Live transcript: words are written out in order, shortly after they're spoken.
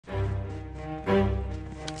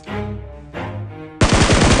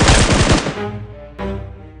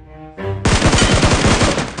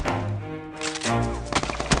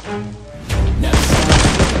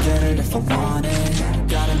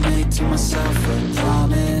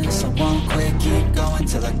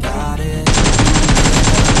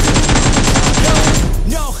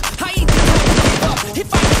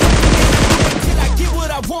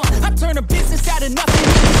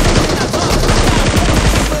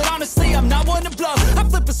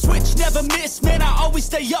this, man, I always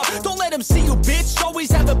stay up. Don't let them see you, bitch,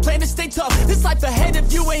 always have a plan to stay tough. This life ahead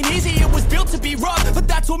of you ain't easy, it was built to be rough. But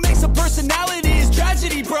that's what makes a personality, is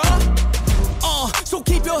tragedy, bruh. So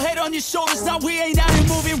keep your head on your shoulders. Now we ain't out here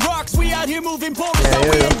moving rocks, we out here moving boulders. Now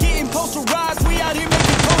we ain't getting posterized, we out here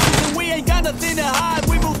making posters. And we ain't got nothing to hide,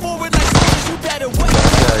 we move forward like soldiers. You better wait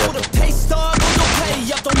for the pay stub, don't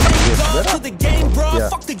pay up, don't make up to the game, bruh.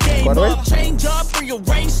 Fuck the game up, change up,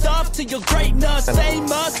 rearrange stuff to your greatness.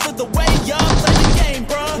 Famous for the way up, play the game,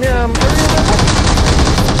 bruh.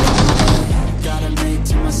 Gotta make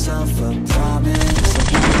to myself a promise.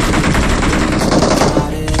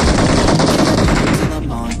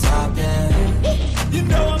 On top, yeah. You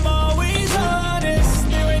know I'm always honest.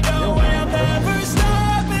 There ain't no way I'm ever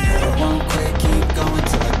stopping. I won't quit, keep going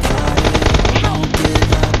till I got it. Don't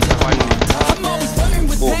give up till I'm on top. I'm always flirting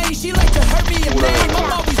with pain. She like to hurt me and name.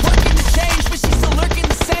 I'm always working to change, but she's still lurking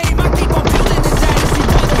the same. I keep on building the dynasty.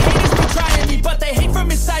 All the haters be trying me, but they hate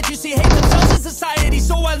from inside. You see, hate themselves in society,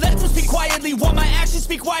 so I let them speak quietly while my actions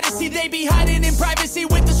speak wider. See, they be hiding in privacy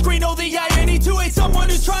with the screen. Oh, the irony to hate someone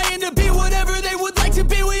who's trying to be whatever they would like to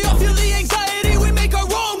be. We all feel the anxiety, we make our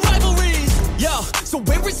own rivalries. Yo, so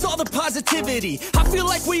where is all the positivity? I feel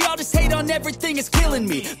like we all just hate on everything, it's killing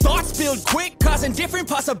me. Thoughts build quick, causing different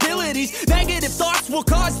possibilities. Negative thoughts will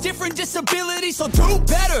cause different disabilities. So do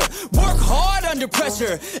better, work hard under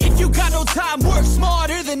pressure. If you got no time, work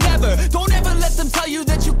smarter than ever. Don't ever let them tell you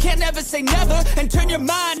that you can't ever say never. And turn your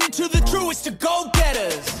mind into the truest to go get.